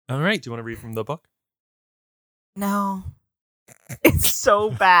All right. Do you want to read from the book? No. It's so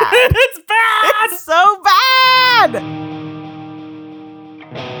bad. It's bad. It's so bad.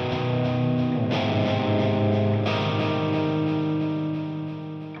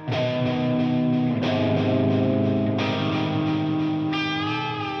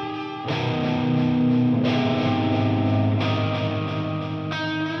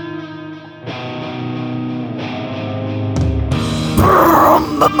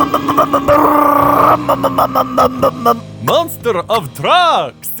 Monster of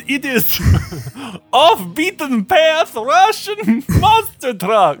trucks. It is off-beaten path Russian monster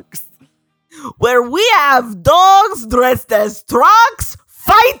trucks. Where we have dogs dressed as trucks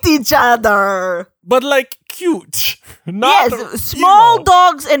fight each other. But like cute. Not Yes, small evil.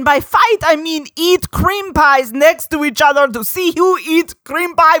 dogs, and by fight I mean eat cream pies next to each other to see who eats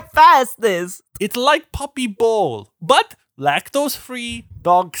cream pie fastest. It's like Puppy Bowl, but lactose-free,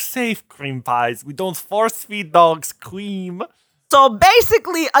 dog-safe cream pies. We don't force-feed dogs cream. So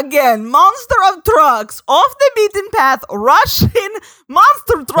basically, again, Monster of Trucks, off the beaten path, Russian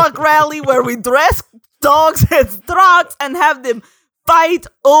monster truck rally where we dress dogs as trucks and have them fight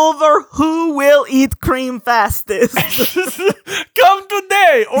over who will eat cream fastest. Come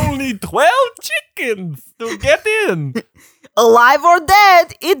today, only 12 chickens to get in. Alive or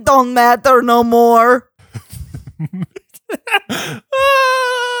dead, it don't matter no more.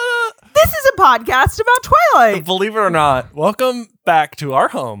 This is a podcast about Twilight. Believe it or not, welcome back to our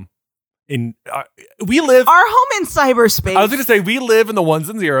home. We live. Our home in cyberspace. I was going to say we live in the ones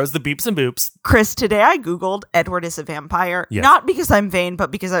and zeros, the beeps and boops. Chris, today I Googled Edward is a vampire. Yes. Not because I'm vain,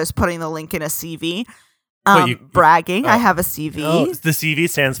 but because I was putting the link in a CV. Bragging, oh. I have a CV. Oh, the CV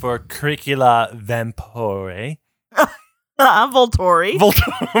stands for Curricula Vampore.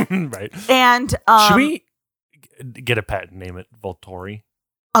 Volturi. Right. And Should we get a pet and name it Volturi?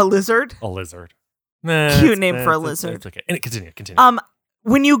 a lizard. A lizard. Cute name for a lizard. It's okay. And continue.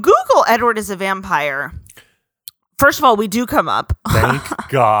 When you Google Edward is a vampire, first of all, we do come up. Thank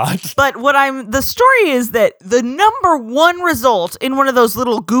God. But the story is that the number one result in one of those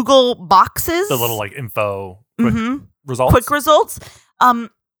little Google boxes, The little like info results. quick results,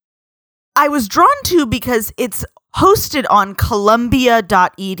 I was drawn to because it's hosted on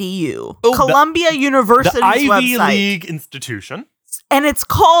Columbia.edu, Columbia University's the Ivy website. League institution. And it's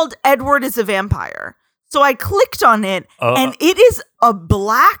called Edward is a Vampire. So I clicked on it, and it is a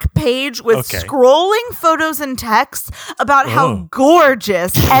black page with scrolling photos and text about how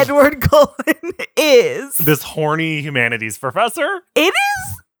gorgeous Edward Cullen is. This horny humanities professor. It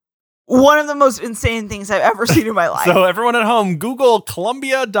is one of the most insane things I've ever seen in my life. So everyone at home, Google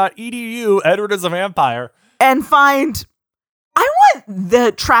Columbia.edu, Edward is a Vampire. And find... I want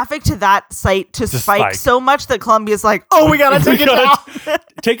the traffic to that site to spike so much that Columbia's like, oh, we gotta take it down.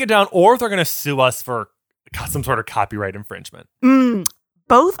 Take it down, or they're gonna sue us for some sort of copyright infringement.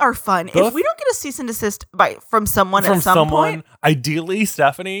 Both are fun. If we don't get a cease and desist from someone at some point, ideally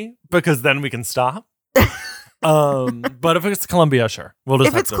Stephanie, because then we can stop. But if it's Columbia, sure.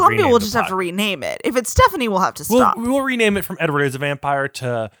 If it's Columbia, we'll just have to rename it. If it's Stephanie, we'll have to stop. We'll rename it from Edward is a Vampire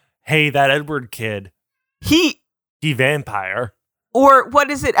to, hey, that Edward kid. He vampire. Or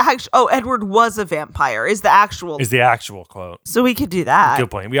what is it? Edward was a vampire is the actual quote. So we could do that. Good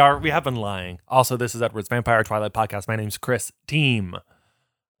point. We have been lying. Also, this is Edward's Vampire Twilight Podcast. My name's Chris Team.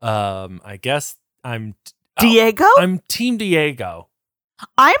 I guess I'm Diego? I'm Team Diego.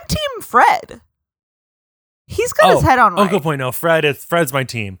 I'm Team Fred. He's got his head on right. Oh, good point. No, Fred's my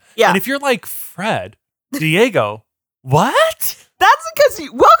team. Yeah. And if you're like Fred, Diego, what? That's because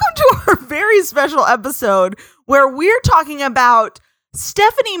welcome to our very special episode where we're talking about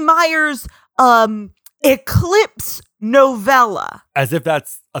Stephenie Meyer's Eclipse novella. As if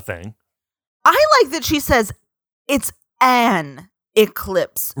that's a thing. I like that she says it's an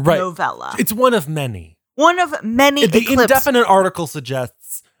eclipse novella. It's one of many. One of many The eclipse. indefinite article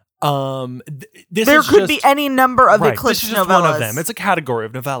suggests there could be any number of eclipse this is just novellas. one of them. It's a category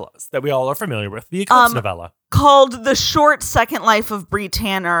of novellas that we all are familiar with. The eclipse novella. Called The Short Second Life of Bree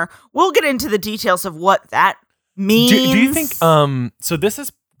Tanner. We'll get into the details of what that means. Do you think so this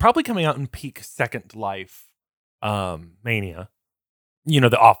is probably coming out in peak Second Life mania. You know,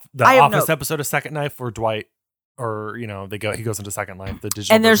 the Office episode of Second Life where Dwight he goes into Second Life, the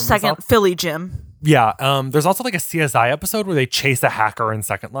digital. And there's Second Philly Jim. Yeah. There's also like a CSI episode where they chase a hacker in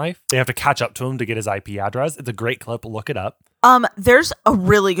Second Life. They have to catch up to him to get his IP address. It's a great clip. Look it up. There's a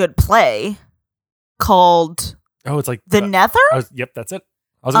really good play called it's like The Nether? Yep, that's it.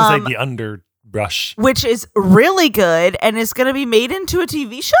 I was going to say The Underbrush. Which is really good and is going to be made into a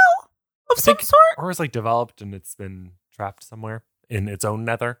TV show of some sort. Or it's like developed and it's been trapped somewhere. in its own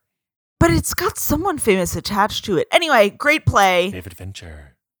nether. But it's got someone famous attached to it. Anyway, great play. David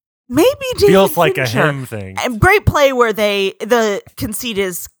Fincher. Maybe David Feels like Fincher. a him thing. And great play where the conceit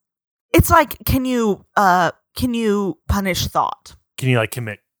is, it's like, can you punish thought? Can you like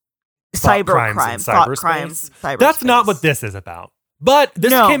commit Cyber crimes thought in crimes in cyberspace? That's not what this is about. But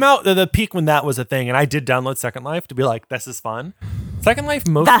this No. came out at the peak when that was a thing, and I did download Second Life to be like, this is fun. Second Life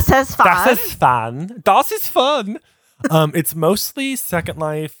Das ist fun. Das ist fun. Das ist fun. It's mostly Second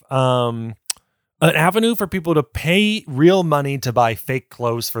Life, an avenue for people to pay real money to buy fake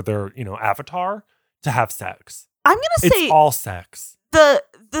clothes for their, avatar to have sex. I'm gonna say It's all sex.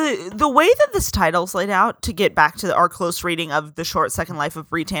 the way that this title's laid out, to get back to our close reading of the short Second Life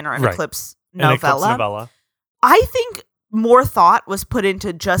of Retainer and Right. Eclipse An Eclipse novella, novella. I think more thought was put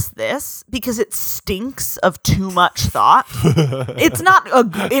into just this because it stinks of too much thought. It's not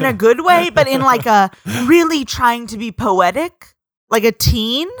in a good way, but in like a really trying to be poetic, like a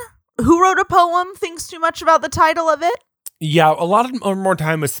teen who wrote a poem thinks too much about the title of it. Yeah, a lot more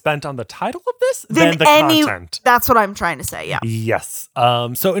time was spent on the title of this than the content. That's what I'm trying to say. Yeah. Yes.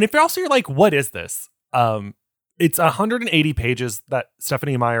 And if you're like, what is this? It's 180 pages that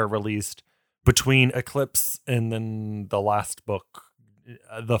Stephanie Meyer released between Eclipse and then the last book,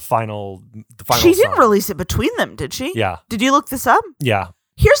 the final. She didn't song. release it between them, did she? Yeah. Did you look this up? Yeah.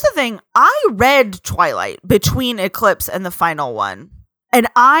 Here's the thing. I read Twilight between Eclipse and the final one, and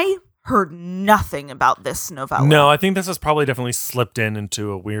I heard nothing about this novella. No, I think this is probably definitely slipped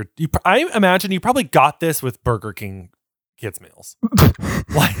into a weird. I imagine you probably got this with Burger King kids meals.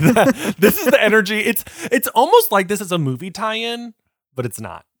 Like that. This is the energy. It's almost like this is a movie tie-in, but it's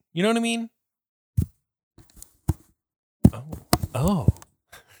not. You know what I mean? Oh.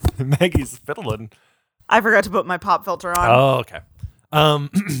 Maggie's fiddling. I forgot to put my pop filter on. Oh, okay.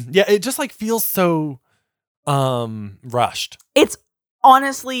 Yeah, it just like feels so rushed. It's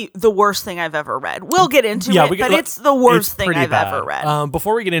honestly the worst thing I've ever read. We'll get into it, but it's the worst thing I've ever read.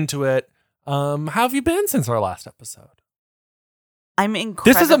 Before we get into it, how have you been since our last episode? I'm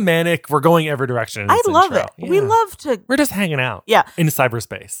incredible. This is a manic. We're going every direction. In this I love intro. it. Yeah. We love to. We're just hanging out. Yeah. In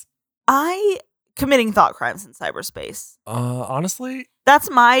cyberspace. Committing thought crimes in cyberspace. Honestly, That's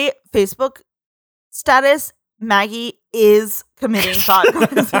my Facebook status. Maggie is committing thought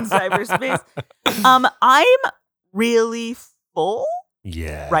crimes in cyberspace. I'm really full.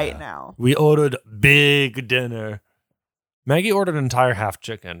 Yeah. Right now. We ordered big dinner. Maggie ordered an entire half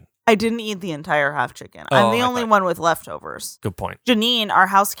chicken. I didn't eat the entire half chicken. Oh, I'm the only one with leftovers. Good point. Janine, our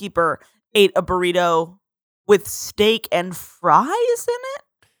housekeeper, ate a burrito with steak and fries in it.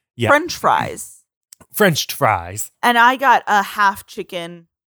 Yeah. French fries. French fries. And I got a half chicken,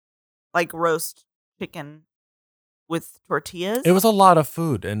 like roast chicken with tortillas. It was a lot of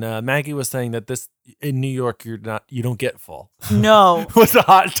food, and Maggie was saying that this in New York you don't get full. No. Was a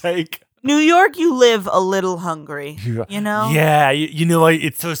hot take. New York, you live a little hungry. You know? Yeah, you know what?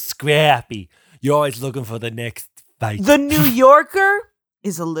 It's so scrappy. You're always looking for the next fight. The New Yorker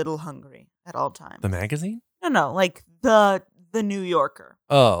is a little hungry at all times. The magazine? No, like the New Yorker.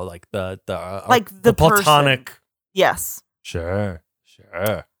 Oh, like the platonic. Person. Yes. Sure.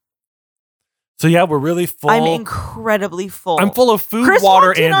 So yeah, we're really full. I'm incredibly full. I'm full of food, Chris water,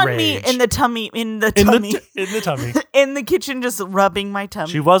 walked in and on rage. me in the tummy, in the tummy. in the kitchen, just rubbing my tummy.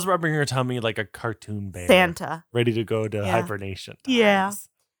 She was rubbing her tummy like a cartoon bear. Santa. Ready to go to Yeah. hibernation times. Yeah.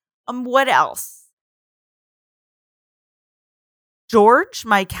 What else? George,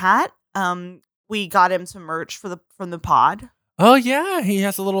 my cat. We got him some merch from the pod. Oh yeah, he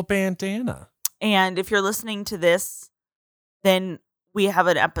has a little bandana. And if you're listening to this, then we have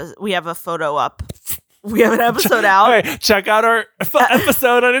we have a photo up. We have an episode out. Hey, check out our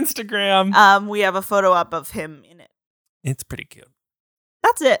episode on Instagram. We have a photo up of him in it. It's pretty cute.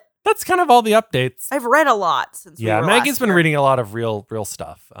 That's it. That's kind of all the updates. I've read a lot since. Yeah, we were Maggie's last been here, reading a lot of real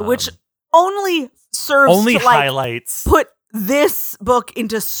stuff, which only serves only to like highlights put this book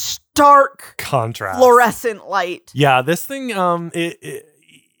into stark contrast. fluorescent light. Yeah, this thing.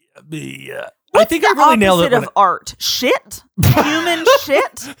 What's I think the I really nailed it. opposite of art? Shit, human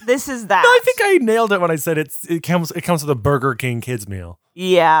shit. This is that. No, I think I nailed it when I said it comes with a Burger King kids meal,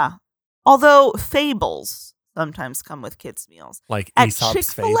 Yeah. Although fables sometimes come with kids meals. like At Aesop's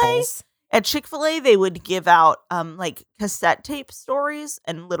Chick-fil-A? fables. At Chick-fil-A, they would give out like cassette tape stories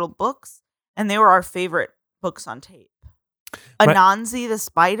and little books, and they were our favorite books on tape. Anansi the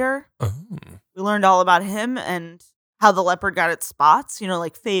spider. Oh. We learned all about him and how the leopard got its spots.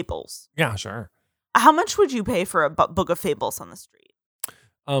 Like fables. Yeah, sure. How much would you pay for a book of fables on the street?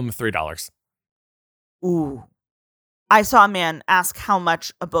 $3. Ooh. I saw a man ask how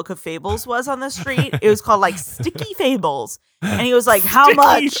much a book of fables was on the street. It was called like Sticky Fables. And he was like, how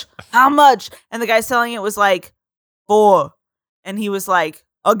much? How much? And the guy selling it was like, 4. And he was like,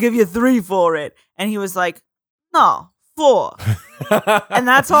 I'll give you 3 for it. And he was like, no, 4. And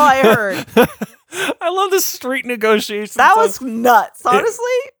that's all I heard. I love the street negotiations. That was nuts. Honestly,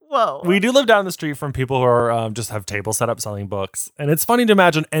 whoa. We do live down the street from people who are just have tables set up selling books. And it's funny to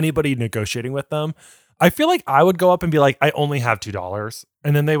imagine anybody negotiating with them. I feel like I would go up and be like, I only have $2.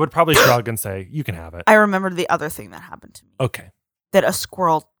 And then they would probably shrug and say, you can have it. I remembered the other thing that happened to me. Okay. That a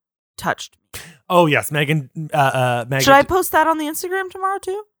squirrel touched me. Oh, yes. Megan. Should I post that on the Instagram tomorrow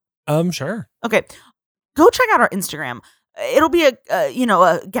too? Sure. Okay. Go check out our Instagram. It'll be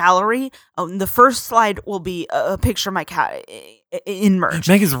a gallery. The first slide will be a picture of my cat in merch.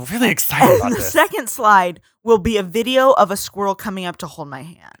 Megan's really excited about the this. The second slide will be a video of a squirrel coming up to hold my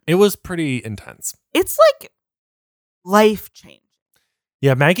hand. It was pretty intense. It's like life changing.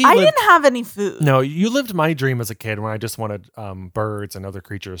 Yeah, Maggie. I didn't have any food. No, you lived my dream as a kid when I just wanted birds and other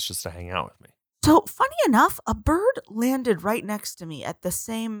creatures just to hang out with me. So funny enough, a bird landed right next to me at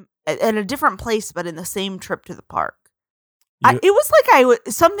a different place, but in the same trip to the park. It was like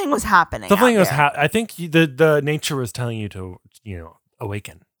something was happening. Something was I think the nature was telling you to,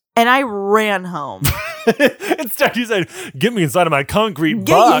 awaken. And I ran home. Instead, you said, "Get me inside of my concrete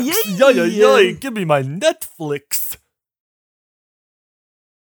box. Yeah. Give me my Netflix."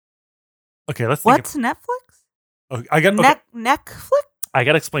 Okay, let's think. What's Netflix? Oh, I got Netflix. I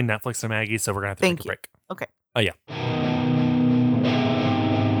got to explain Netflix to Maggie, so we're gonna have to take a break. Okay. Oh yeah.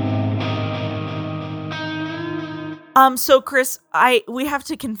 So Chris, we have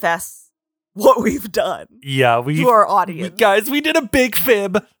to confess what we've done. Yeah, to our audience. Guys, we did a big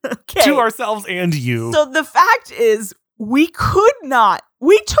fib to ourselves and you. So the fact is, we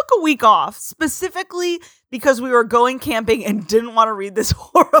took a week off specifically because we were going camping and didn't want to read this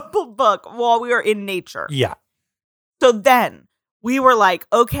horrible book while we were in nature. Yeah. So then we were like,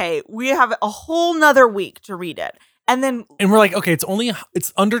 okay, we have a whole nother week to read it. And we're like, okay,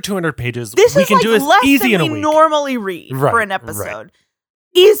 it's under 200 pages. This we is can like do this less easy than in a we week. normally read for an episode.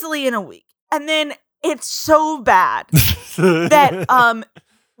 Easily in a week. And then it's so bad that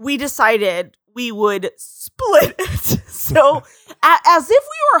we decided we would split it. So as if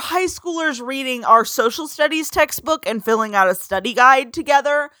we were high schoolers reading our social studies textbook and filling out a study guide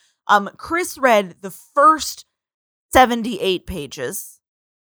together, Chris read the first 78 pages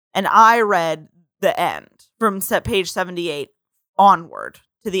and I read the end from page 78 onward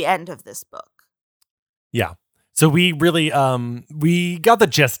to the end of this book. Yeah. So we really, we got the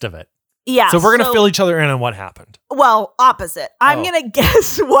gist of it. Yeah. So we're going to fill each other in on what happened. Well, opposite. I'm going to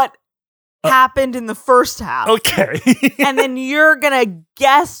guess what happened in the first half. Okay. And then you're going to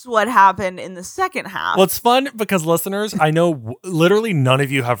guess what happened in the second half. Well, it's fun because listeners, I know literally none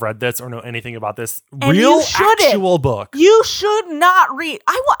of you have read this or know anything about this and real actual book. You should not read.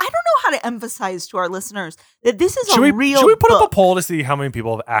 I don't know how to emphasize to our listeners that this is real book. Should we put up a poll to see how many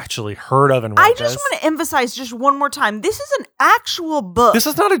people have actually heard of and read this? I just want to emphasize just one more time. This is an actual book. This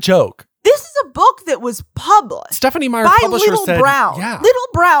is not a joke. This is a book that was published. Stephanie Meyer, by publisher, Little said, Brown. Yeah. Little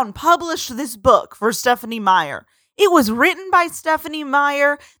Brown published this book for Stephanie Meyer. It was written by Stephanie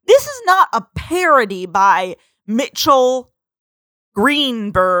Meyer. This is not a parody by Mitchell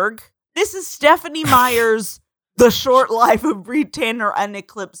Greenberg. This is Stephanie Meyer's The Short Life of Bree Tanner and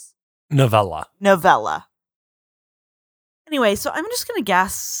Eclipse novella. Anyway, so I'm just going to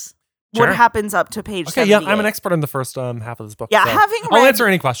guess what happens up to page 78. Yeah, I'm an expert in the first half of this book. Yeah, so I'll answer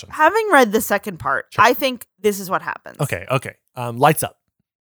any question. Having read the second part, sure. I think this is what happens. Okay. Lights up.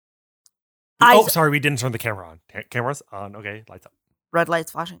 Sorry, we didn't turn the camera on. Camera's on. Okay, lights up. Red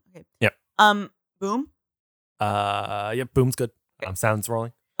lights flashing. Okay. Yep. Boom. Yep. Boom's good. Okay. Sounds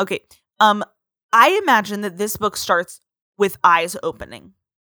rolling. Okay. I imagine that this book starts with eyes opening.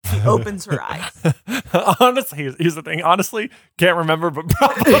 She opens her eyes. Honestly, here's the thing. Honestly, can't remember, but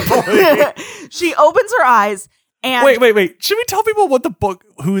probably. She opens her eyes and wait. Should we tell people who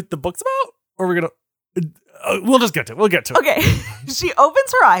the book's about? Or we're gonna? We'll just get to it. We'll get to it. Okay. She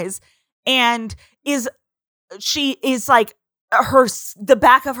opens her eyes and she is like the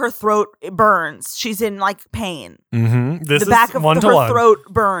back of her throat burns. She's in like pain. Mm-hmm. The back of her throat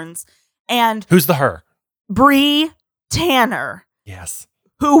burns. And who's the her? Bree Tanner. Yes.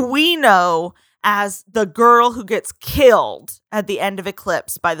 Who we know as the girl who gets killed at the end of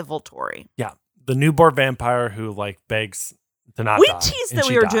Eclipse by the Volturi. Yeah. The newborn vampire who begs to not die. We teased that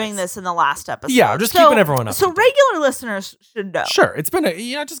we were doing this in the last episode. Yeah, just keeping everyone up. So regular listeners should know. Sure. It's been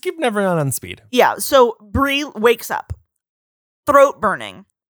just keeping everyone on speed. Yeah. So Bree wakes up. Throat burning.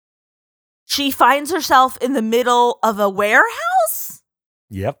 she finds herself in the middle of a warehouse.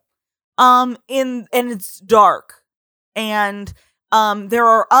 Yep. And it's dark, and there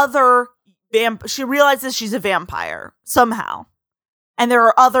are other she realizes she's a vampire somehow, and there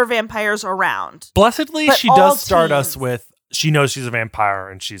are other vampires around. Blessedly, she does start us with she knows she's a vampire,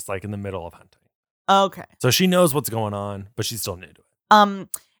 and she's like in the middle of hunting. Okay, so she knows what's going on, but she's still new to it.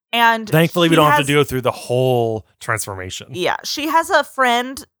 And thankfully, we don't have to go through the whole transformation. Yeah, she has a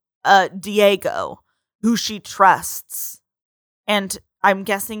friend, Diego, who she trusts, and I'm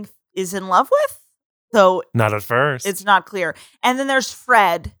guessing is in love with. So not at first. It's not clear. And then there's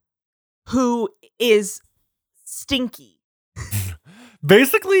Fred, who is stinky.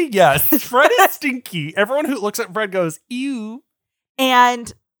 Basically, yes. Fred is stinky. Everyone who looks at Fred goes, ew.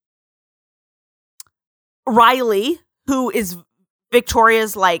 And Riley, who is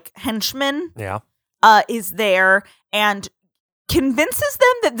Victoria's like henchman, is there and convinces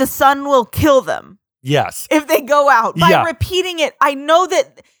them that the sun will kill them. Yes. If they go out by repeating it. I know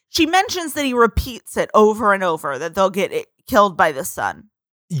that she mentions that he repeats it over and over, that they'll get killed by the sun.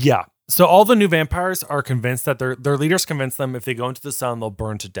 Yeah. So all the new vampires are convinced that their leaders convince them if they go into the sun, they'll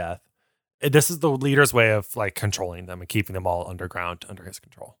burn to death. This is the leader's way of like controlling them and keeping them all underground under his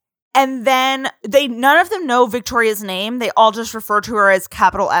control. And then none of them know Victoria's name. They all just refer to her as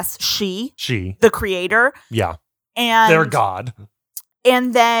capital S, she, the creator. Yeah. And their god.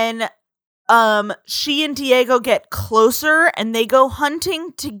 And then she and Diego get closer and they go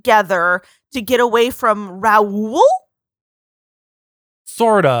hunting together to get away from Raul.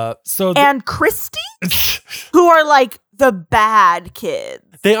 Sorta. And Christy, who are like the bad kids.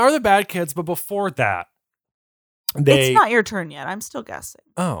 They are the bad kids, but before that, it's not your turn yet. I'm still guessing.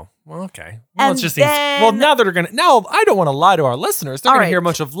 Oh, well, okay. Well, it's just now I don't want to lie to our listeners. They're going to hear a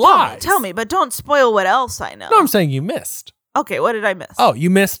bunch of lies. Tell me, but don't spoil what else I know. No, I'm saying you missed. Okay, what did I miss? Oh, you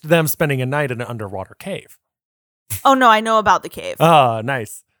missed them spending a night in an underwater cave. Oh, no, I know about the cave. Oh,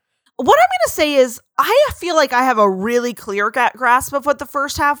 nice. What I'm going to say is I feel like I have a really clear grasp of what the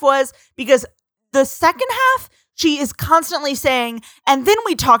first half was, because the second half, she is constantly saying, and then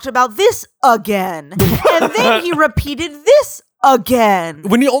we talked about this again. And then he repeated this again.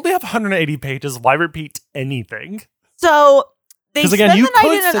 When you only have 180 pages, why repeat anything? So they spend the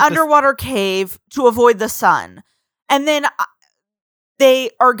night in an underwater cave to avoid the sun. And then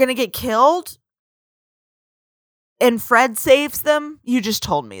they are going to get killed. And Fred saves them. You just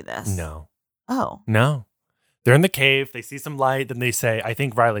told me this. No. Oh. No. They're in the cave. They see some light. Then they say, I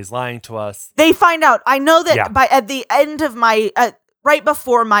think Riley's lying to us. They find out. I know that at the end of my, right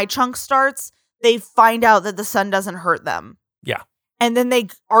before my chunk starts, they find out that the sun doesn't hurt them. Yeah. And then they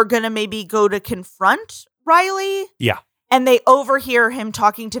are going to maybe go to confront Riley. Yeah. And they overhear him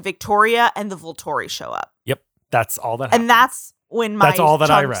talking to Victoria, and the Volturi show up. Yep. That's all that happens. And that's when my chunk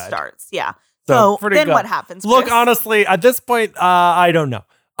I read. Starts. Yeah. So then what happens, Chris? Look, honestly, at this point, I don't know.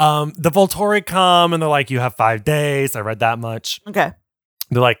 The Volturi come and they're like, you have 5 days. I read that much. Okay.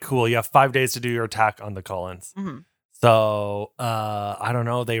 They're like, cool, you have 5 days to do your attack on the Cullens. Mm-hmm. So, I don't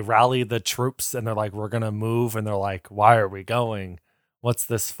know. They rally the troops and they're like, we're going to move. And they're like, why are we going? What's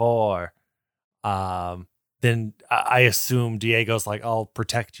this for? Then I assume Diego's like, I'll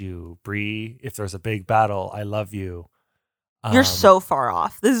protect you, Bree. If there's a big battle, I love you. You're so far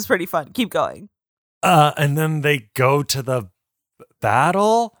off. This is pretty fun. Keep going. And then they go to the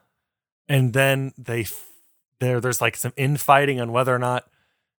battle, and then there's like some infighting on whether or not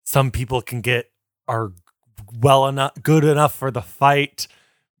some people are good enough for the fight.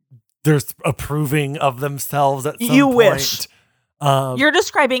 There's approving of themselves at some point. You wish. You're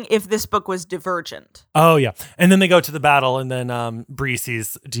describing if this book was Divergent. Oh, yeah. And then they go to the battle, and then Bree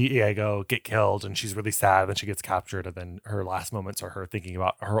sees Diego get killed, and she's really sad. Then she gets captured, and then her last moments are her thinking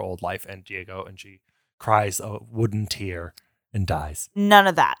about her old life and Diego, and she cries a wooden tear and dies. None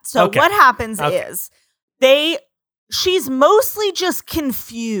of that. So what happens is she's mostly just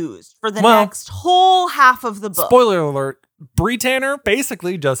confused for the next whole half of the book. Spoiler alert, Bree Tanner,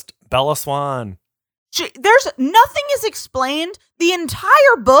 basically just Bella Swan. There's nothing is explained. The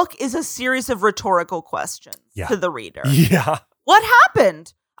entire book is a series of rhetorical questions to the reader. Yeah. What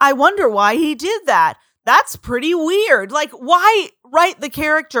happened? I wonder why he did that. That's pretty weird. Like, why write the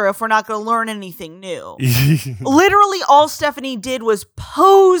character if we're not going to learn anything new? Literally all Stephanie did was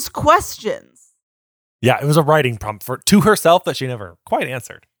pose questions. Yeah, it was a writing prompt to herself that she never quite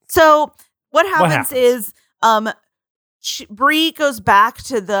answered. So what happens is Bree goes back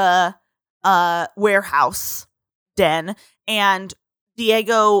to the warehouse den, and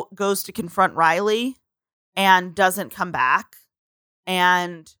Diego goes to confront Riley and doesn't come back.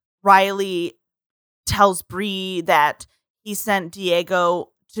 And Riley tells Bree that he sent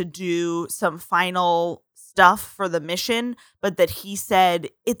Diego to do some final stuff for the mission, but that he said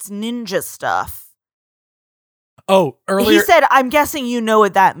it's ninja stuff. Oh, earlier he said, I'm guessing you know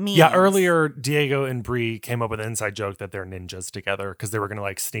what that means. Yeah, earlier Diego and Bree came up with an inside joke that they're ninjas together because they were going to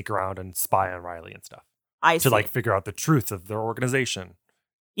like sneak around and spy on Riley and stuff. To like figure out the truth of their organization.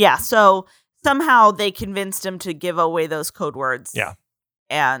 Yeah, so somehow they convinced him to give away those code words. Yeah.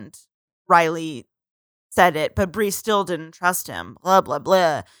 And Riley said it, but Bree still didn't trust him. Blah, blah,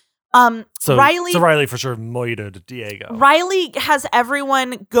 blah. So Riley for sure moited Diego. Riley has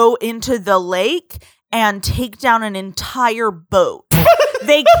everyone go into the lake and take down an entire boat.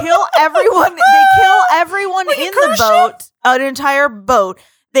 They kill everyone. They kill everyone in the boat. An entire boat.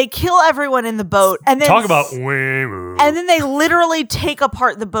 They kill everyone in the boat, and then talk about and then they literally take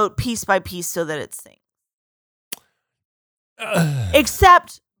apart the boat piece by piece so that it sinks.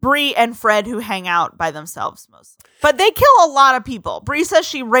 Except Bree and Fred, who hang out by themselves mostly. But they kill a lot of people. Bree says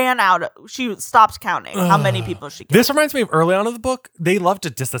she ran out. She stopped counting how many people she killed. This reminds me of early on in the book. They love to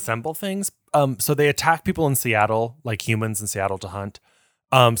disassemble things. So they attack people in Seattle, like humans in Seattle, to hunt.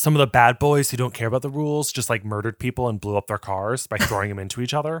 Some of the bad boys who don't care about the rules just like murdered people and blew up their cars by throwing them into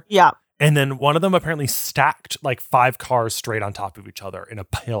each other. Yeah. And then one of them apparently stacked like 5 cars straight on top of each other in a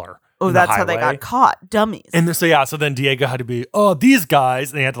pillar. Oh, that's how they got caught. Dummies. And so then Diego had to be, these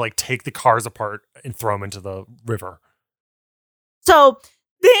guys. And they had to like take the cars apart and throw them into the river. So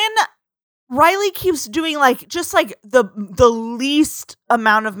then Riley keeps doing like just like the least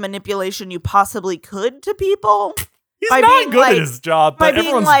amount of manipulation you possibly could to people. He's not good at his job, but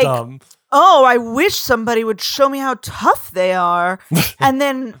everyone's like, dumb. Oh, I wish somebody would show me how tough they are. And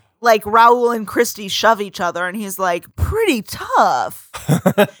then like Raul and Christy shove each other and he's like, pretty tough.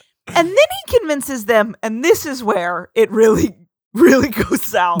 And then he convinces them, and this is where it really, really goes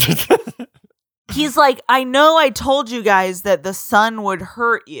south. He's like, I know I told you guys that the sun would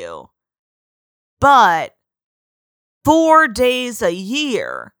hurt you, but 4 days a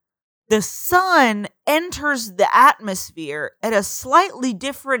year, the sun enters the atmosphere at a slightly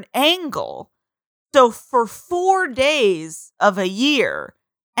different angle. So for 4 days of a year,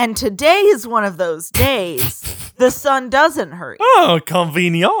 and today is one of those days, the sun doesn't hurt you. Oh,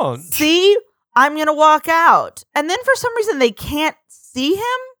 convenient. See, I'm going to walk out. And then for some reason, they can't see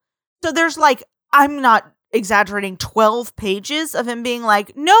him. So there's like, I'm not exaggerating, 12 pages of him being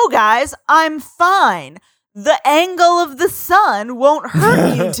like, no, guys, I'm fine. The angle of the sun won't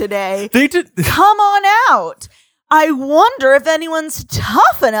hurt you today. They did. Come on out. I wonder if anyone's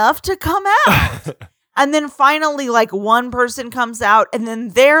tough enough to come out. And then finally, like, one person comes out, and then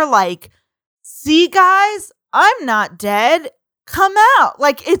they're like, see, guys, I'm not dead. Come out.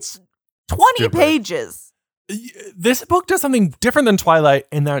 Like, it's 20 Stupid. pages. This book does something different than Twilight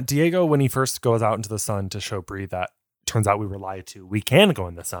in that Diego, when he first goes out into the sun to show Bree that turns out we were lied to, we can go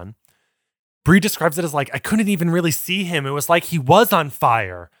in the sun. Bree describes it as like, I couldn't even really see him. It was like he was on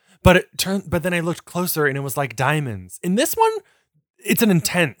fire. But then I looked closer and it was like diamonds. In this one, it's an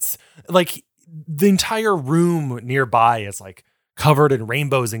intense, like, the entire room nearby is like covered in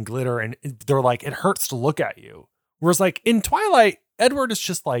rainbows and glitter, and they're like, it hurts to look at you. Whereas like in Twilight, Edward is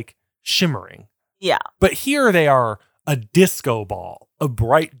just like shimmering. Yeah. But here they are a disco ball, a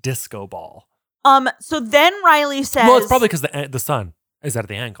bright disco ball. So then Riley says, well, it's probably because the sun is at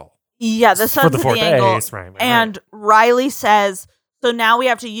the angle. Yeah, the sun's at the angle. Right, and Riley says, so now we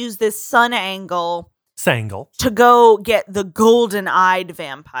have to use this sun angle to go get the golden-eyed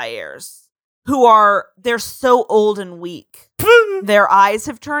vampires. They're so old and weak. Their eyes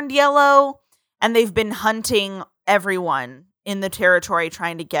have turned yellow, and they've been hunting everyone in the territory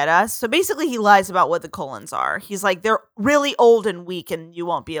trying to get us. So basically he lies about what the Cullens are. He's like, they're really old and weak, and you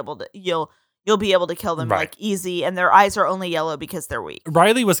won't be able to, you'll be able to kill them like easy, and their eyes are only yellow because they're weak.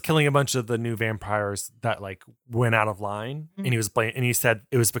 Riley was killing a bunch of the new vampires that like went out of line, and he said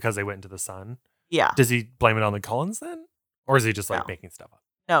it was because they went into the sun. Yeah. Does he blame it on the Cullens then? Or is he just like making stuff up?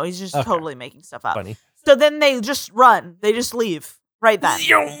 No, he's just totally making stuff up. Funny. So then they just run. They just leave right then.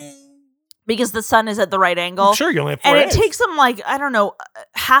 Because the sun is at the right angle. Sure, you only have 4 days. And it takes them like, I don't know,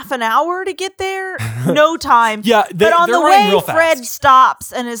 half an hour to get there. No time. Yeah, but on the way, Fred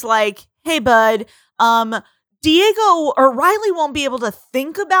stops and is like, hey, bud, Diego or Riley won't be able to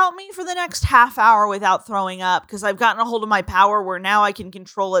think about me for the next half hour without throwing up, because I've gotten a hold of my power where now I can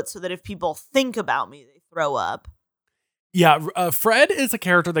control it so that if people think about me, they throw up. Yeah, Fred is a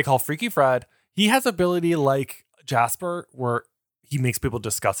character they call Freaky Fred. He has ability like Jasper where he makes people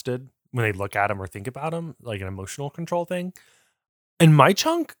disgusted when they look at him or think about him, like an emotional control thing. In my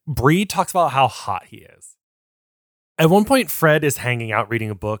chunk, Bree talks about how hot he is. At one point, Fred is hanging out reading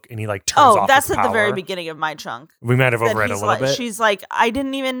a book, and he like turns off that's his at the very power. beginning of my chunk. We might have overread a little bit. She's like, I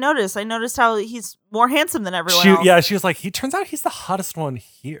didn't even notice. I noticed how he's more handsome than everyone else. Yeah, she was like, he turns out he's the hottest one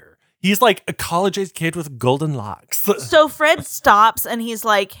here. He's like a college-age kid with golden locks. So Fred stops and he's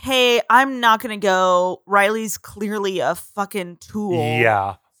like, hey, I'm not going to go. Riley's clearly a fucking tool.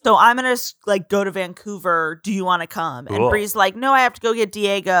 Yeah. So I'm going to like go to Vancouver. Do you want to come? And Bree's like, no, I have to go get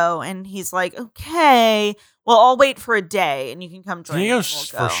Diego. And he's like, okay, well, I'll wait for a day and you can come join me. Diego's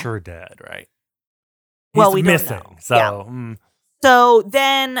for sure dead, right? Well, we missing. don't know. So, yeah. So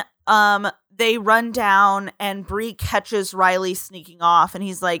then they run down and Bree catches Riley sneaking off. And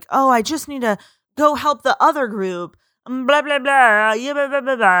he's like, oh, I just need to go help the other group. Blah, blah, blah. Yeah, blah, blah,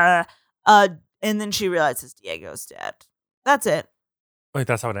 blah, blah. And then she realizes Diego's dead. That's it. Wait,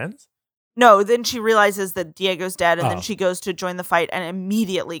 that's how it ends? No, then she realizes that Diego's dead, and then she goes to join the fight, and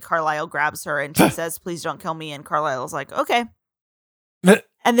immediately Carlisle grabs her, and she says, please don't kill me, and Carlisle's like, okay.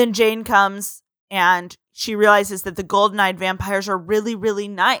 And then Jane comes, and she realizes that the golden-eyed vampires are really, really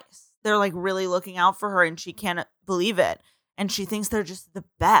nice. They're, like, really looking out for her, and she can't believe it. And she thinks they're just the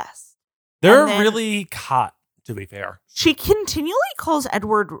best. They're really hot, to be fair. She continually calls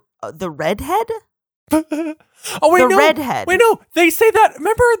Edward the redhead. Oh, wait, the redhead. Wait, no. They say that.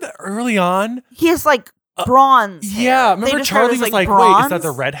 Remember early on? He has like bronze hair. Yeah. Remember Charlie was like, bronze? wait, is that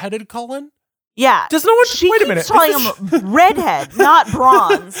the redheaded Cullen? Yeah. Does no one? Wait a minute. She's calling him redhead, not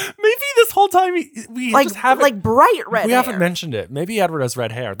bronze. Maybe this whole time we like, just haven't. Like bright red We hair. haven't mentioned it. Maybe Edward has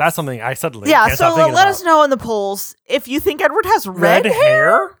red hair. That's something I suddenly Yeah, can't so stop thinking let about. us know in the polls if you think Edward has red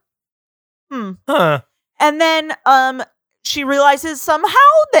hair? Huh. And then she realizes somehow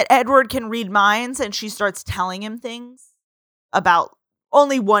that Edward can read minds, and she starts telling him things about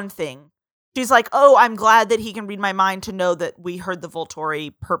only one thing. She's like, oh, I'm glad that he can read my mind to know that we heard the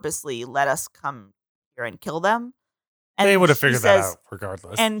Volturi purposely let us come here and kill them. And they would have figured that out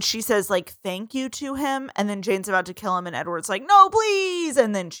regardless. And she says, like, thank you to him. And then Jane's about to kill him, and Edward's like, no, please.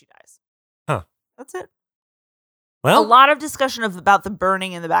 And then she dies. Huh. That's it. Well, a lot of discussion about the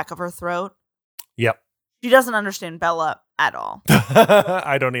burning in the back of her throat. Yep. She doesn't understand Bella at all.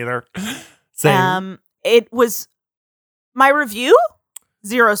 I don't either. Same. It was my review,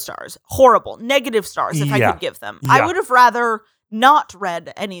 0 stars. Horrible. Negative stars, if I could give them. Yeah. I would have rather not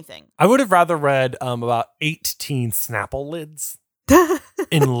read anything. I would have rather read about 18 Snapple lids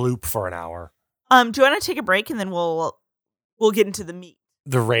in loop for an hour. Do you want to take a break and then we'll get into the meat?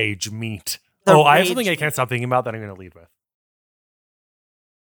 The rage meat. I have something I can't stop thinking about that I'm going to lead with.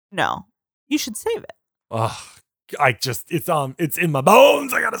 No. You should save it. Ugh. It's in my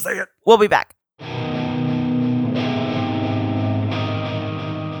bones. I gotta say it. We'll be back.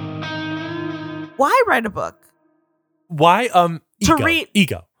 Why write a book? Why to read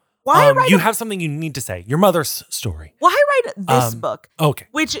ego? Why write? You have something you need to say. Your mother's story. Why write this book? Okay,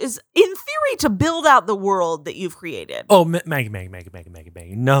 which is in theory to build out the world that you've created. Oh, Maggie.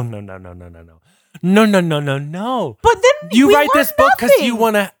 No. But then you write this book because you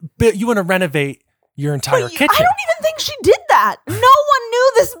want to renovate your entire kitchen. I don't even think she did that. No one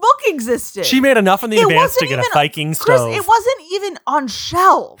knew this book existed. She made enough in the advance to get a Viking stove. Chris, it wasn't even on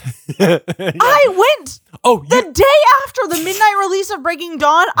shelves. Yeah. I went the day after the midnight release of Breaking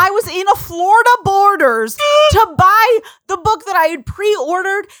Dawn. I was in a Florida Borders to buy the book that I had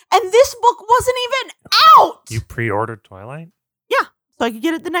pre-ordered, and this book wasn't even out. You pre-ordered Twilight? Yeah, so I could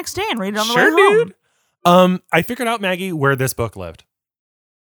get it the next day and read it on the way home. Dude. I figured out, Maggie, where this book lived.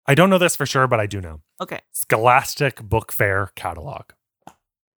 I don't know this for sure, but I do know. Okay. Scholastic Book Fair catalog.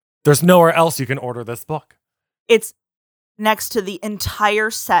 There's nowhere else you can order this book. It's next to the entire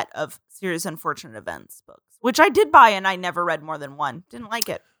set of Series Unfortunate Events books, which I did buy and I never read more than one. Didn't like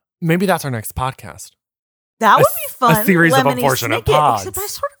it. Maybe that's our next podcast. That would be fun. A series of unfortunate pods. Except I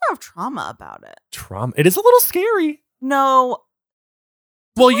sort of have trauma about it. Trauma? It is a little scary. No.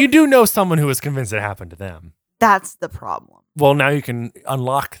 Well, you do know someone who was convinced it happened to them. That's the problem. Well, now you can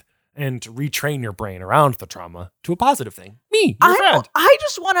unlock and retrain your brain around the trauma to a positive thing. Me, your friend. I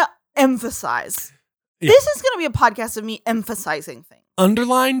just want to emphasize. Yeah. This is going to be a podcast of me emphasizing things.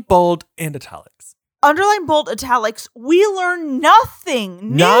 Underline, bold, and italics. Underline, bold, italics. We learn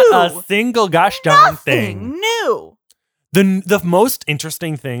nothing new. Not a single gosh darn thing. New. The most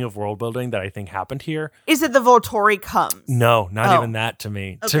interesting thing of world building that I think happened here is that the Volturi comes. No, not even that to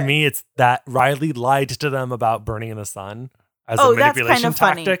me. Okay. To me, it's that Riley lied to them about burning in the sun as a manipulation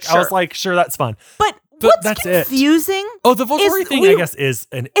tactic. Sure. I was like, sure, that's fun. But what's confusing? The Volturi thing, I guess, is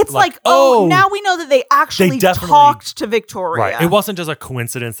it's now we know that they actually talked to Victoria. Right. It wasn't just a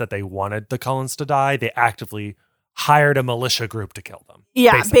coincidence that they wanted the Cullens to die. They actively hired a militia group to kill them.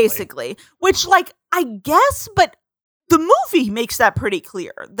 Yeah, basically. Which, I guess, but the movie makes that pretty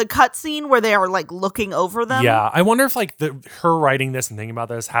clear. The cutscene where they are like looking over them. Yeah, I wonder if like her writing this and thinking about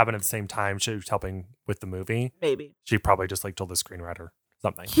this happened at the same time she was helping with the movie. Maybe she probably just like told the screenwriter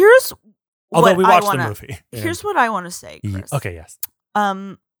something. Although we watched the movie. Here's what I want to say, Chris. Okay, yes.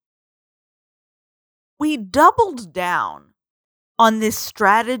 We doubled down on this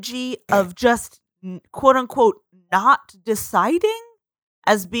strategy of just quote unquote not deciding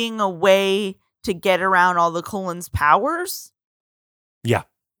as being a way to get around all the Cullens' powers. Yeah.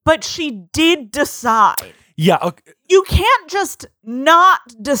 But she did decide. Yeah. Okay. You can't just not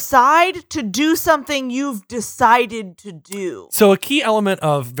decide to do something you've decided to do. So a key element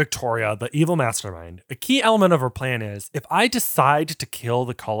of Victoria, the evil mastermind, a key element of her plan is if I decide to kill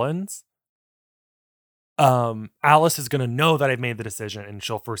the Cullens, Alice is going to know that I've made the decision and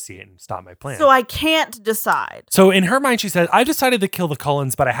she'll foresee it and stop my plan. So I can't decide. So in her mind, she says, I decided to kill the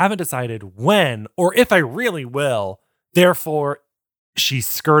Cullens, but I haven't decided when or if I really will. Therefore, she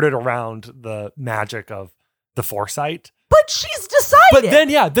skirted around the magic of the foresight. But she's decided. But then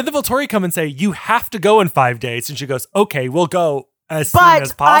the Volturi come and say, you have to go in 5 days. And she goes, okay, we'll go as soon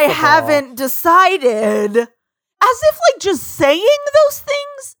as possible. But I haven't decided. As if like just saying those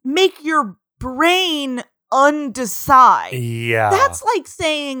things make your brain undecide. Yeah. That's like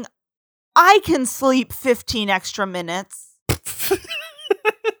saying, I can sleep 15 extra minutes.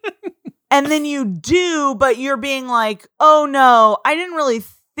 And then you do, but you're being like, oh no, I didn't really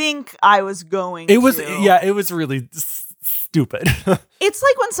think I was going to. It was really stupid. It's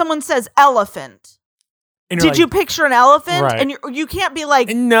like when someone says elephant. Did you picture an elephant? Right. And you can't be like,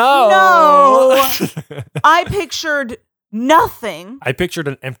 no. I pictured nothing. I pictured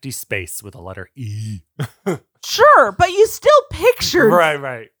an empty space with a letter E. Sure, but you still pictured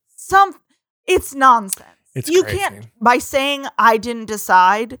right. It's nonsense. You crazy. Can't, by saying I didn't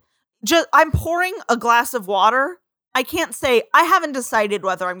decide, I'm pouring a glass of water. I can't say I haven't decided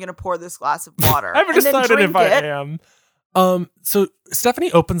whether I'm going to pour this glass of water. I haven't decided if I am. So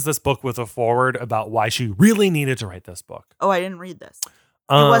Stephanie opens this book with a foreword about why she really needed to write this book. Oh, I didn't read this.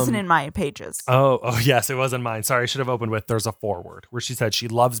 It wasn't in my pages. Oh, yes, it was in mine. Sorry, I should have opened with there's a foreword where she said she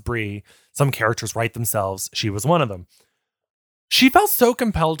loves Bree. Some characters write themselves. She was one of them. She felt so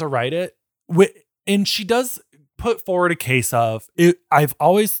compelled to write it. And she does put forward a case of, I've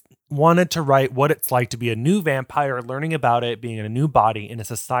always wanted to write what it's like to be a new vampire, learning about it, being in a new body in a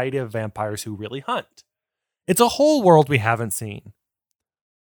society of vampires who really hunt. It's a whole world we haven't seen.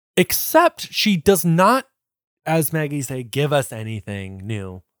 Except she does not, as Maggie say, give us anything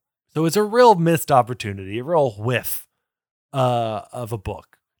new. So it's a real missed opportunity, a real whiff of a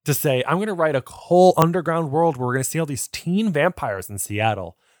book to say, I'm going to write a whole underground world where we're going to see all these teen vampires in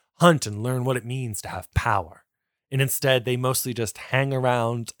Seattle hunt and learn what it means to have power. And instead, they mostly just hang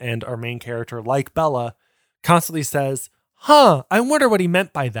around, and our main character, like Bella, constantly says, I wonder what he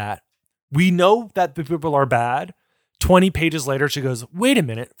meant by that. We know that the people are bad. 20 pages later, she goes, wait a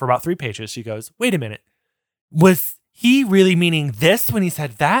minute. For about 3 pages, she goes, wait a minute. Was he really meaning this when he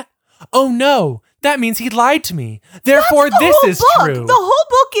said that? Oh no, that means he lied to me. Therefore, this is true. The whole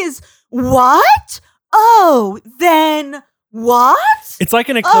book is, what? Oh, then what? It's like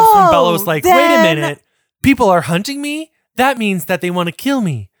an eclipse when Bella was like, wait a minute. People are hunting me? That means that they want to kill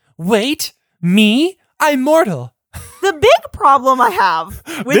me. Wait, me? I'm mortal. The big problem I have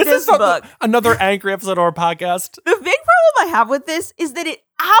with this book. Another angry episode of our podcast. The big problem I have with this is that it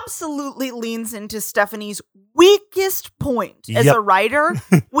absolutely leans into Stephanie's weakest point as a writer,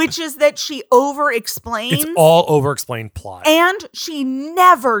 which is that she over-explains. It's all over-explained plot. And she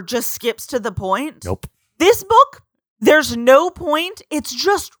never just skips to the point. Nope. This book, there's no point. It's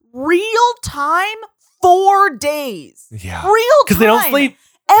just real time, 4 days. Yeah. Real time. Because they don't sleep.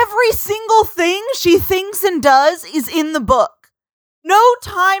 Every single thing she thinks and does is in the book. No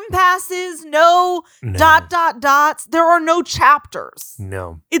time passes, no dots. There are no chapters.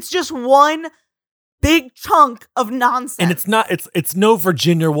 No. It's just one big chunk of nonsense. And it's no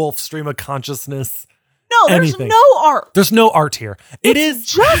Virginia Woolf stream of consciousness. No, there's no art. There's no art here.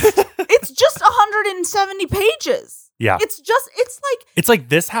 It's just 170 pages. Yeah. It's like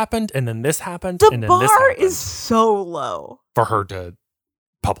this happened and then this happened and then the this bar happened. is so low For her to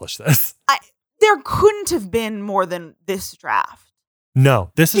publish this. There couldn't have been more than this draft.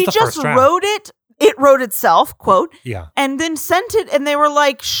 No, this is the first draft. She just wrote it. It wrote itself, quote. Yeah. And then sent it, and they were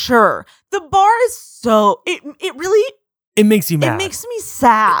like, sure. The bar is so... It really... It makes you mad. It makes me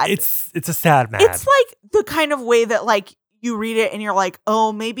sad. It's a sad mad. It's like the kind of way that like you read it and you're like,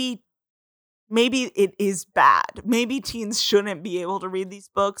 oh, maybe it is bad. Maybe teens shouldn't be able to read these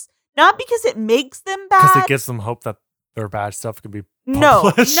books. Not because it makes them bad. Because it gives them hope that their bad stuff could be published. No,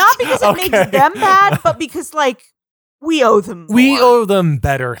 not because it makes them bad, but because like we owe them more. We owe them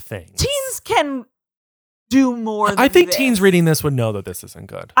better things. Teens can do more than I think this. teens reading this would know that this isn't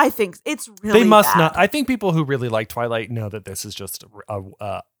good. I think it's really They must bad. not. I think people who really like Twilight know that this is just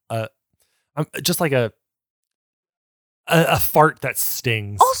just like a fart that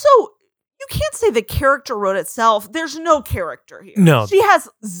stings. Also, you can't say the character wrote itself. There's no character here. No. She has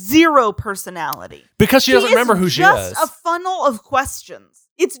zero personality. Because she doesn't remember who she is. It's just a funnel of questions.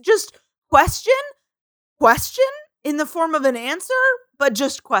 It's just question in the form of an answer, but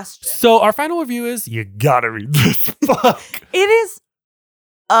just question. So our final review is you gotta read this book. It is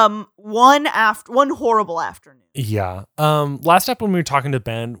one horrible afternoon. Yeah. Last up when we were talking to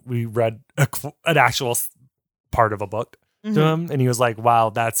Ben, we read an actual part of a book to him, and he was like, "Wow,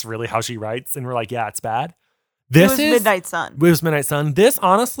 that's really how she writes." And we're like, "Yeah, it's bad." This is Midnight Sun. It was Midnight Sun. This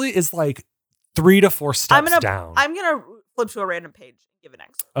honestly is like 3 to 4 steps down. I'm gonna flip to a random page and give an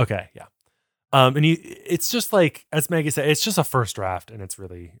excerpt. Okay, yeah. And it's just like, as Maggie said, it's just a first draft, and it's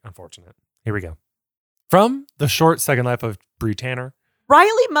really unfortunate. Here we go. From The Short Second Life of Bree Tanner.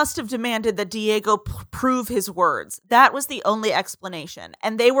 Riley must have demanded that Diego prove his words. That was the only explanation.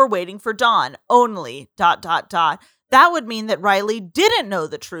 And they were waiting for Dawn. Only, ... That would mean that Riley didn't know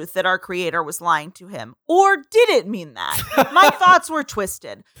the truth that our creator was lying to him. Or did it mean that? My thoughts were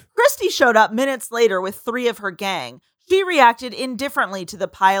twisted. Christy showed up minutes later with 3 of her gang. She reacted indifferently to the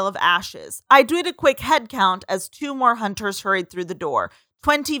pile of ashes. I did a quick head count as 2 more hunters hurried through the door.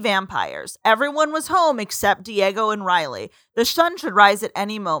 20 vampires. Everyone was home except Diego and Riley. The sun should rise at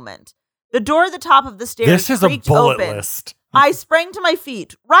any moment. The door at the top of the stairs This is a creaked bullet open. list. I sprang to my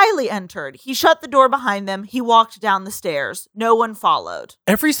feet. Riley entered. He shut the door behind them. He walked down the stairs. No one followed.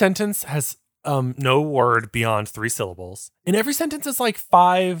 Every sentence has no word beyond 3 syllables. And every sentence is like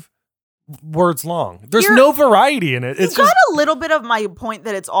 5 words long. There's no variety in it. It's got just a little bit of my point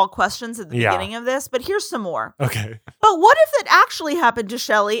that it's all questions at the beginning of this, but here's some more. okay. But what if it actually happened to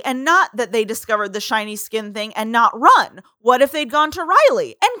Shelley and not that they discovered the shiny skin thing and not run? What if they'd gone to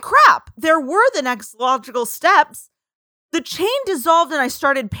Riley? And crap, there were the next logical steps. The chain dissolved and I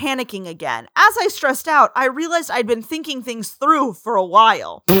started panicking again. As I stressed out, I realized I'd been thinking things through for a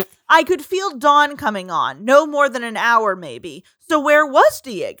while. I could feel dawn coming on, no more than an hour maybe. So where was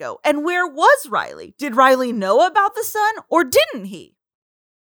Diego? And where was Riley? Did Riley know about the sun or didn't he?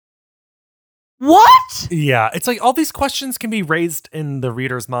 What? Yeah, it's like all these questions can be raised in the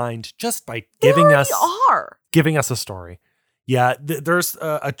reader's mind just by giving us a story. Yeah, there's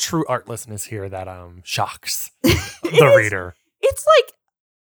a true artlessness here that shocks the reader. It's like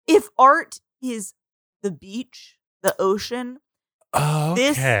if art is the beach, the ocean.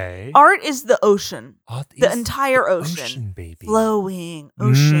 Okay. Art is the ocean. The entire the ocean baby. Flowing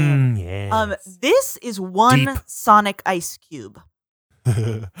ocean. Yes. This is one Deep. sonic ice cube.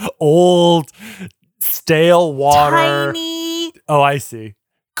 Old, stale water. Tiny. Oh, I see.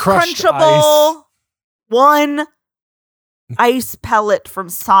 Crushed Crunchable. ice. One ice pellet from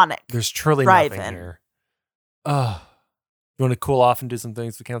Sonic. There's truly Drive-in. nothing here. You want to cool off and do some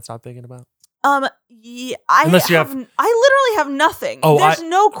things we can't stop thinking about? Yeah, Unless you I literally have nothing. Oh,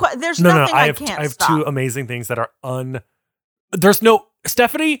 there's nothing I can't I have stop. 2 amazing things that are There's no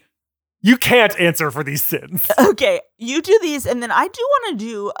Stephanie. You can't answer for these sins. Okay, you do these, and then I do want to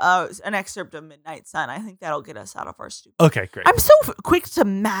do an excerpt of Midnight Sun. I think that'll get us out of our stupid. Okay, great. I'm so quick to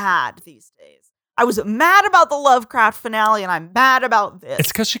mad these days. I was mad about the Lovecraft finale, and I'm mad about this.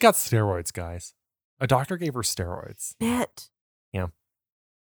 It's because she got steroids, guys. A doctor gave her steroids. Shit. Yeah.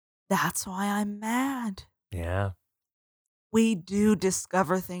 That's why I'm mad. Yeah. We do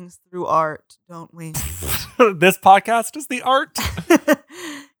discover things through art, don't we? This podcast is the art.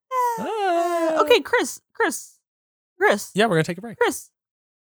 Okay, Chris. Yeah, we're gonna take a break. Chris.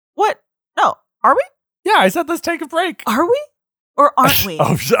 What? No, are we? Yeah, I said let's take a break. Are we? Or aren't we?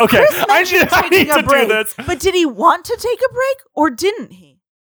 Oh, okay. Chris mentioned I need taking a to break, do this. but did he want to take a break or didn't he?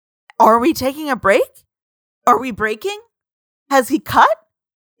 Are we taking a break? Are we breaking? Has he cut?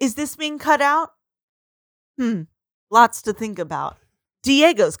 Is this being cut out? Lots to think about.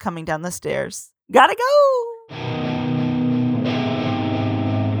 Diego's coming down the stairs. Gotta go.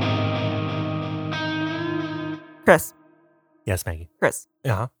 Chris. Yes, Maggie. Chris.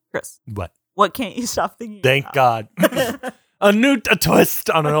 Yeah. Chris. What? What can't you stop thinking Thank about? God. a twist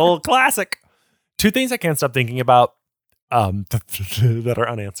on an old classic. 2 things I can't stop thinking about that are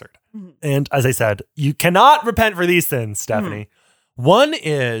unanswered. Mm-hmm. And as I said, you cannot repent for these sins, Stephanie. Mm-hmm. One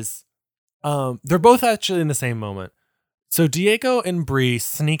is they're both actually in the same moment. So Diego and Bree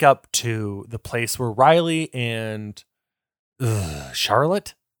sneak up to the place where Riley and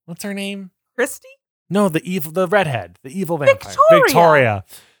Charlotte, what's her name? Christy? No, the redhead, the evil vampire. Victoria.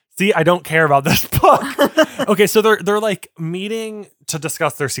 See, I don't care about this book. Okay, so they're like meeting to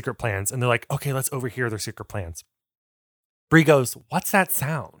discuss their secret plans, and they're like, okay, let's overhear their secret plans. Bree goes, what's that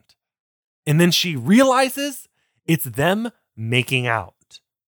sound? And then she realizes it's them making out.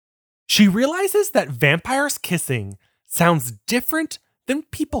 She realizes that vampires kissing sounds different than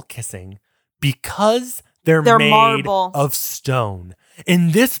people kissing because they're made marble. of stone.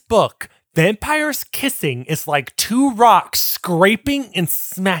 In this book, vampires kissing is like two rocks scraping and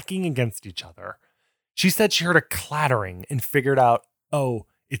smacking against each other. She said she heard a clattering and figured out, oh,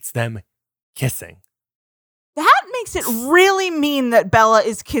 it's them kissing. That makes it really mean that Bella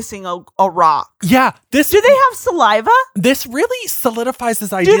is kissing a rock. Yeah. Do they have saliva? This really solidifies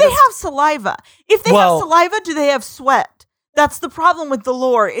this idea. Do they have saliva? If they have saliva, do they have sweat? That's the problem with the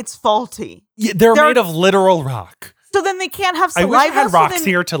lore. It's faulty. Yeah, they're made of literal rock. So then they can't have saliva. I wish I had rocks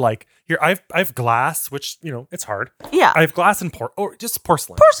here to like, here, I have glass, which, you know, it's hard. Yeah. I have glass and or just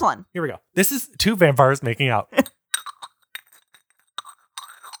porcelain. Porcelain. Here we go. This is two vampires making out.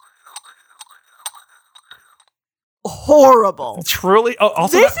 Horrible. Truly. Oh,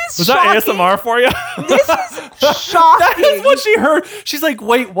 also, this is shocking. That ASMR for you? This is shocking. That is what she heard. She's like,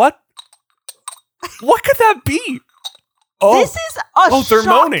 wait, what? What could that be? Oh, this is a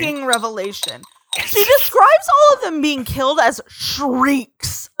shocking revelation. She describes all of them being killed as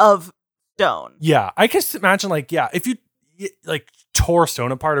shrieks of stone. Yeah, I can imagine, like, yeah, if you like tore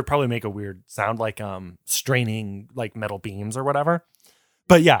stone apart, it'd probably make a weird sound, like straining like metal beams or whatever.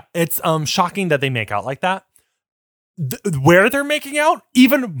 But yeah, it's shocking that they make out like that. Where they're making out,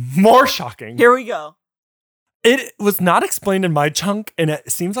 even more shocking. Here we go. It was not explained in my chunk, and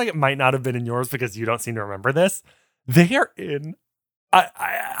it seems like it might not have been in yours because you don't seem to remember this. They are in.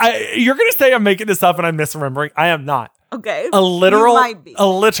 You're gonna say I'm making this up and I'm misremembering. I am not. Okay. A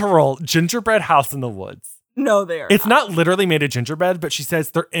literal gingerbread house in the woods. No, they are. It's not literally made of gingerbread, but she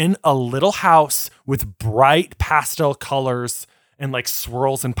says they're in a little house with bright pastel colors and like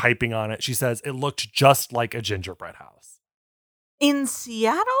swirls and piping on it. She says it looked just like a gingerbread house. In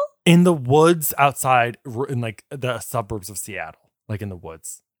Seattle? In the woods outside, in like the suburbs of Seattle, like in the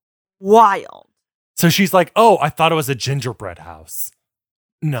woods. Wild. So she's like, oh, I thought it was a gingerbread house.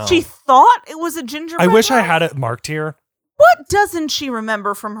 No. She thought it was a gingerbread I wish house? I had it marked here. What doesn't she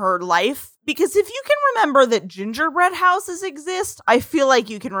remember from her life? Because if you can remember that gingerbread houses exist, I feel like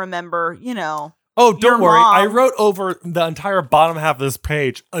you can remember, you know. Oh, don't worry. Mom. I wrote over the entire bottom half of this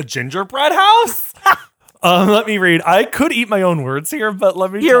page, a gingerbread house? Let me read. I could eat my own words here, but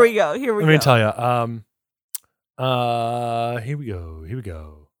let me Here we go. Let me tell you. Here we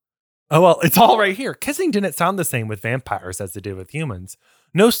go. Oh, well, it's all right here. Kissing didn't sound the same with vampires as it did with humans.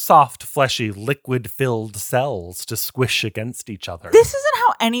 No soft, fleshy, liquid-filled cells to squish against each other. This isn't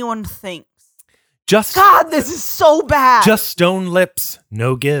how anyone thinks. Just God, this is so bad. Just stone lips,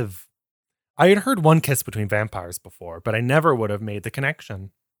 no give. I had heard one kiss between vampires before, but I never would have made the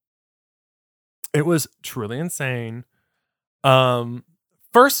connection. It was truly insane.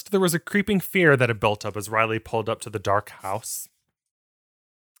 First, there was a creeping fear that had built up as Riley pulled up to the dark house.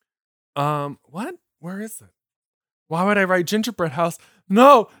 What? Where is it? Why would I write gingerbread house?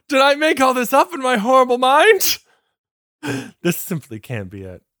 No, did I make all this up in my horrible mind? This simply can't be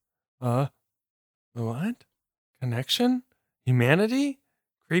it. What? Connection? Humanity?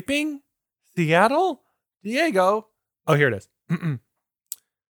 Creeping? Seattle? Diego? Oh, here it is.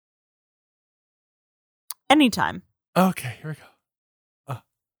 Anytime. Okay, here we go.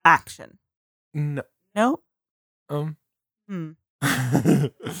 Action. No.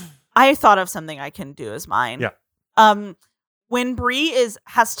 I thought of something I can do as mine. Yeah. When Bree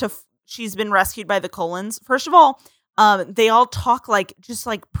she's been rescued by the Colons. First of all, they all talk just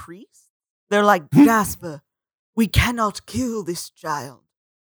like priests. They're like, Jasper, we cannot kill this child.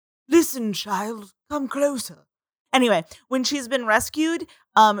 Listen, child, come closer. Anyway, when she's been rescued,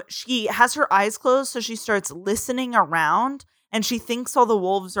 she has her eyes closed, so she starts listening around, and she thinks all the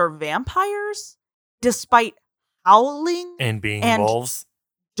wolves are vampires, despite howling and being and wolves.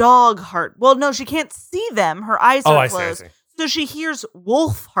 Dog heart. Well, no, she can't see them. Her eyes are closed. I see. So she hears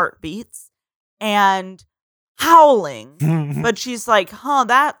wolf heartbeats and howling. But she's like,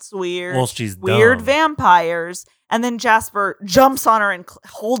 that's weird. Well, she's weird dumb. Vampires. And then Jasper jumps on her and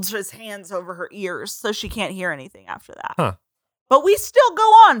holds his hands over her ears so she can't hear anything after that. Huh. But we still go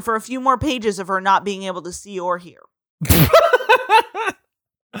on for a few more pages of her not being able to see or hear.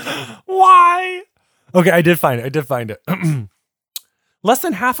 Why? Okay, I did find it. Less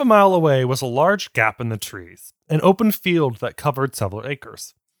than half a mile away was a large gap in the trees, an open field that covered several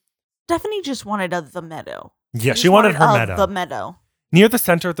acres. Stephanie just wanted the meadow. Yeah, she wanted her meadow. The meadow. Near the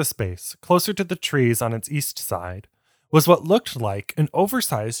center of the space, closer to the trees on its east side, was what looked like an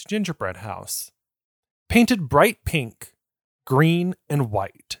oversized gingerbread house, painted bright pink, green, and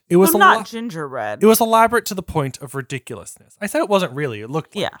white. It was not gingerbread. It was elaborate to the point of ridiculousness. I said it wasn't really. It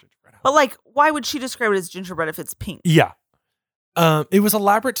looked like a gingerbread house. But like, why would she describe it as gingerbread if it's pink? Yeah. It was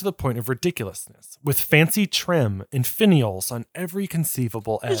elaborate to the point of ridiculousness, with fancy trim and finials on every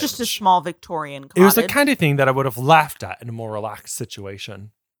conceivable edge. It was just a small Victorian cottage. It was the kind of thing that I would have laughed at in a more relaxed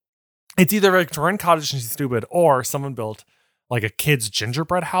situation. It's either a Victorian cottage and she's stupid, or someone built like a kid's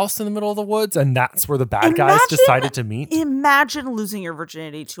gingerbread house in the middle of the woods, and that's where the bad guys decided to meet. Imagine losing your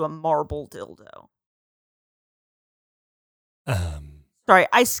virginity to a marble dildo. Sorry,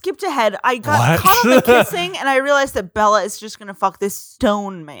 I skipped ahead. I got caught on the kissing, and I realized that Bella is just going to fuck this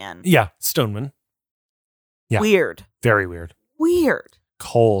stone man. Yeah, Stoneman. Yeah. Weird. Very weird. Weird.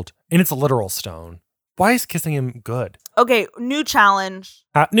 Cold. And it's a literal stone. Why is kissing him good? Okay, new challenge.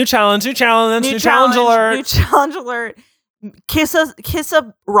 New challenge alert. New challenge alert. Kiss a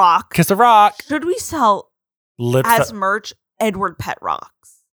rock. Kiss a rock. Should we sell as merch Edward Pet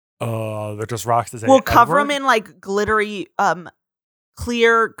rocks? They're just rocks. We'll cover them in like glittery,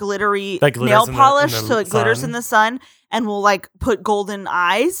 clear, glittery nail polish so it glitters in the sun, and we'll like put golden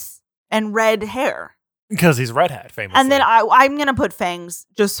eyes and red hair. Because he's redhead, famously. And then I'm going to put fangs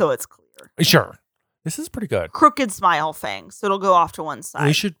just so it's clear. Sure. This is pretty good. Crooked smile fangs. So it'll go off to one side.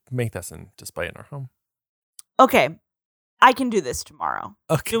 We should make this and display it in our home. Okay. I can do this tomorrow.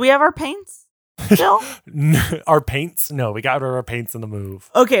 Okay. Do we have our paints still? Our paints? No, we got our paints in the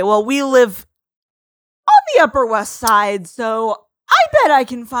move. Okay. Well, we live on the Upper West Side, so I bet I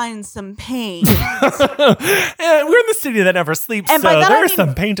can find some paint. We're in the city that never sleeps, and so there's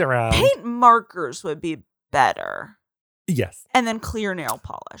some paint around. Paint markers would be better. Yes. And then clear nail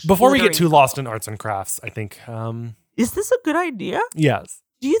polish. Before we get too lost in arts and crafts, I think... is this a good idea? Yes.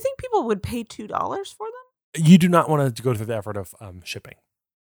 Do you think people would pay $2 for them? You do not want to go through the effort of shipping.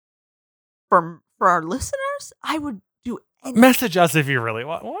 For our listeners, I would do anything. Message us if you really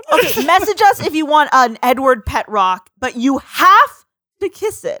want one. Okay, message us if you want an Edward Pet rock, but you have to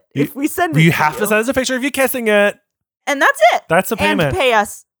kiss it if we send it. You have to send us a picture of you kissing it. And that's it. That's the payment. And pay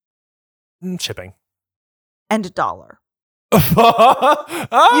us. Shipping. And $1. Oh.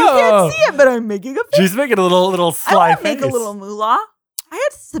 You can't see it, but I'm making a face. She's making a little sly face. I make a little moolah. I had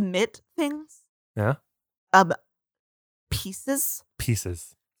to submit things. Yeah. Pieces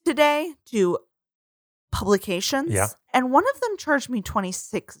today to publications. Yeah. And one of them charged me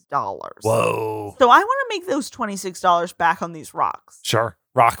 $26. Whoa. So I want to make those $26 back on these rocks. Sure.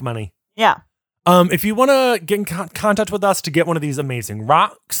 Rock money. Yeah. If you want to get in contact with us to get one of these amazing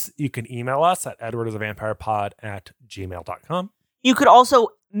rocks, you can email us at edwardisavampirepod@gmail.com. You could also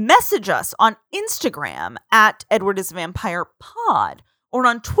message us on Instagram at edwardisavampirepod or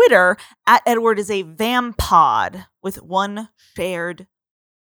on Twitter at edwardisavampod with one shared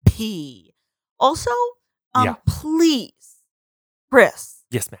P. Also, please, Chris.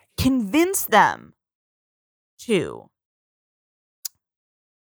 Yes, Maggie. Convince them to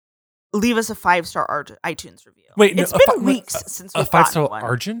leave us a 5-star iTunes review. Wait, it's been weeks since we've gotten one. A 5-star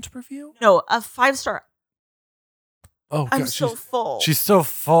Argent review? No, a 5-star. Oh, I'm so full. She's so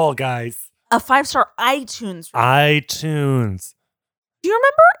full, guys. A 5-star iTunes review. iTunes. Do you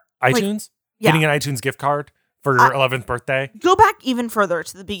remember? iTunes? Getting an iTunes gift card for your 11th birthday? Go back even further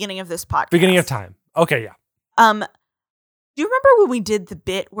to the beginning of this podcast. Beginning of time. Okay, yeah. Do you remember when we did the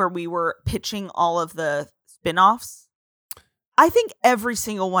bit where we were pitching all of the spin-offs? I think every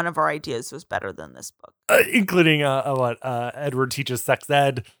single one of our ideas was better than this book. Including Edward teaches sex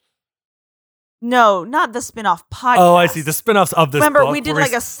ed. No, not the spin-off podcast. Oh, I see. The spin-offs of this Remember, book. we did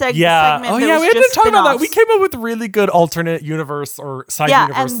like a segment. Oh, yeah, we had to talk about that. We spin-offs. came up with really good alternate universe or side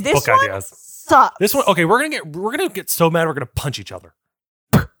universe and this book one ideas. Sucks. This one, okay, we're gonna get so mad we're gonna punch each other.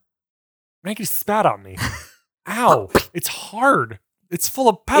 Maggie spat on me. Ow. It's hard. It's full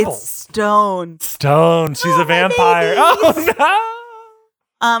of pebbles. It's stone. She's a vampire. Oh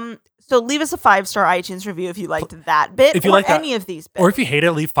no. So leave us a 5-star iTunes review if you liked that bit, if you or like any of these bits. Or if you hate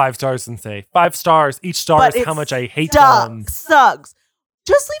it, leave 5 stars and say 5 stars. Each star But is it how much I hate them. Sucks.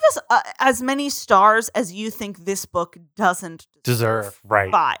 Just leave us as many stars as you think this book doesn't deserve.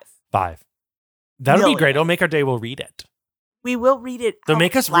 Right. 5. That would be Million. great. It'll make our day. We'll read it. We will read it. They'll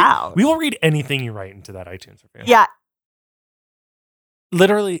make us loud. We will read anything you write into that iTunes review. Yeah.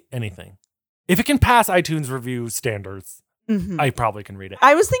 Literally anything. If it can pass iTunes review standards, I probably can read it.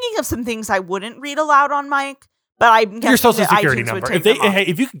 I was thinking of some things I wouldn't read aloud on mic, but I'm guessing your social that security iTunes number. would take them off.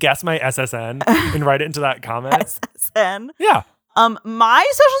 If you could guess my SSN and write it into that comment. SSN. Yeah. My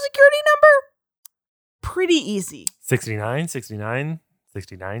social security number, pretty easy. 69, 69,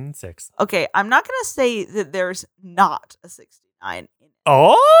 69-6. Okay, I'm not going to say that there's not a 69 in it.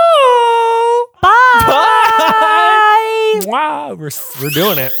 Oh! Bye! Wow, we're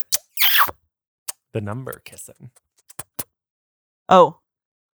doing it. The number kissing. Oh.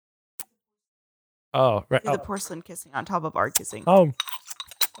 Oh, right. The porcelain kissing on top of our kissing. Oh,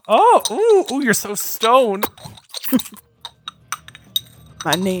 ooh, you're so stoned.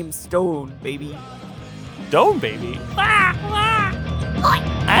 My name's Stone, baby. Stone, baby.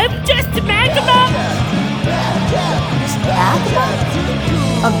 I'm just a magma.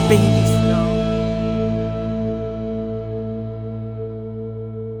 A baby